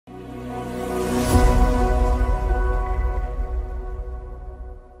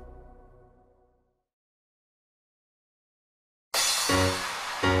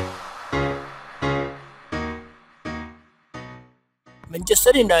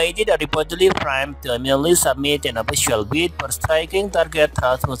Manchester United are reportedly primed to immediately submit an official bid for striking target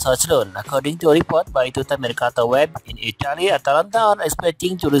Rasmus Højlund. According to a report by Tuttomercato Web in Italy, Atalanta are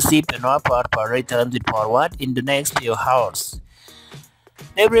expecting to receive an offer for return with forward in the next few hours.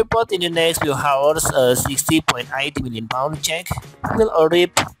 They report in the next few hours a £60.8 million check will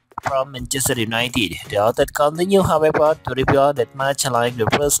arrive from Manchester United. The outlet continue, however, to reveal that much like the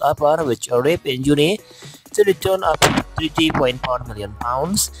first offer, which arrived in June, the return of £30.4 million,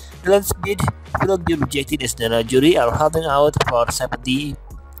 the last bid will be rejected as the jury are holding out for £78.2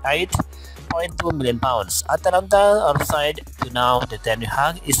 million. Atalanta are said to know that Ten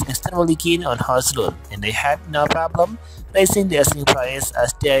Hag is extremely keen on Højlund, and they have no problem raising the asking price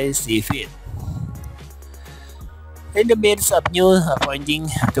as they see fit. In the midst of news pointing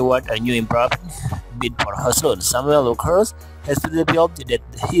toward a new improved bid for Højlund, Samuel Lucas has revealed that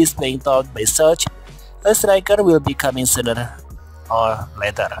he is being told by such a striker will be coming sooner or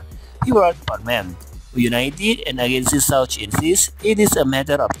later. He wrote for Man United, and against such insists it is a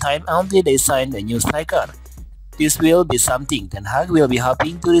matter of time until they sign a new striker. This will be something Ten Hag will be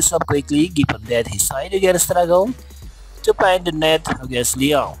hoping to resolve quickly, given that his side again struggled to find the net against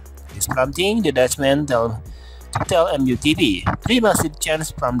Lyon. This prompting the Dutchman to tell MUTV, 3 massive chances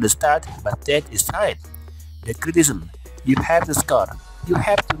from the start, but that is right. The criticism, you have to score, you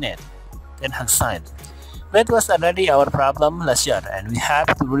have to net. Ten Hag signed. That was already our problem last year, and we have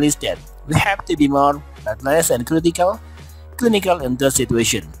to release that. We have to be more relentless and clinical in the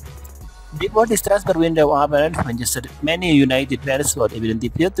situation. Before this transfer window opened, many United players would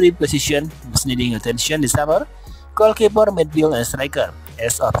identify 3 positions was needing attention this summer: goalkeeper, midfield, and striker.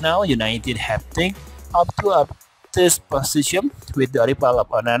 As of now, United have taken up 2 of this position with the arrival of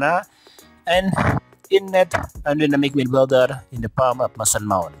Onana and in net a dynamic midfielder in the form of Mason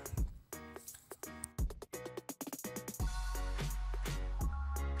Mount.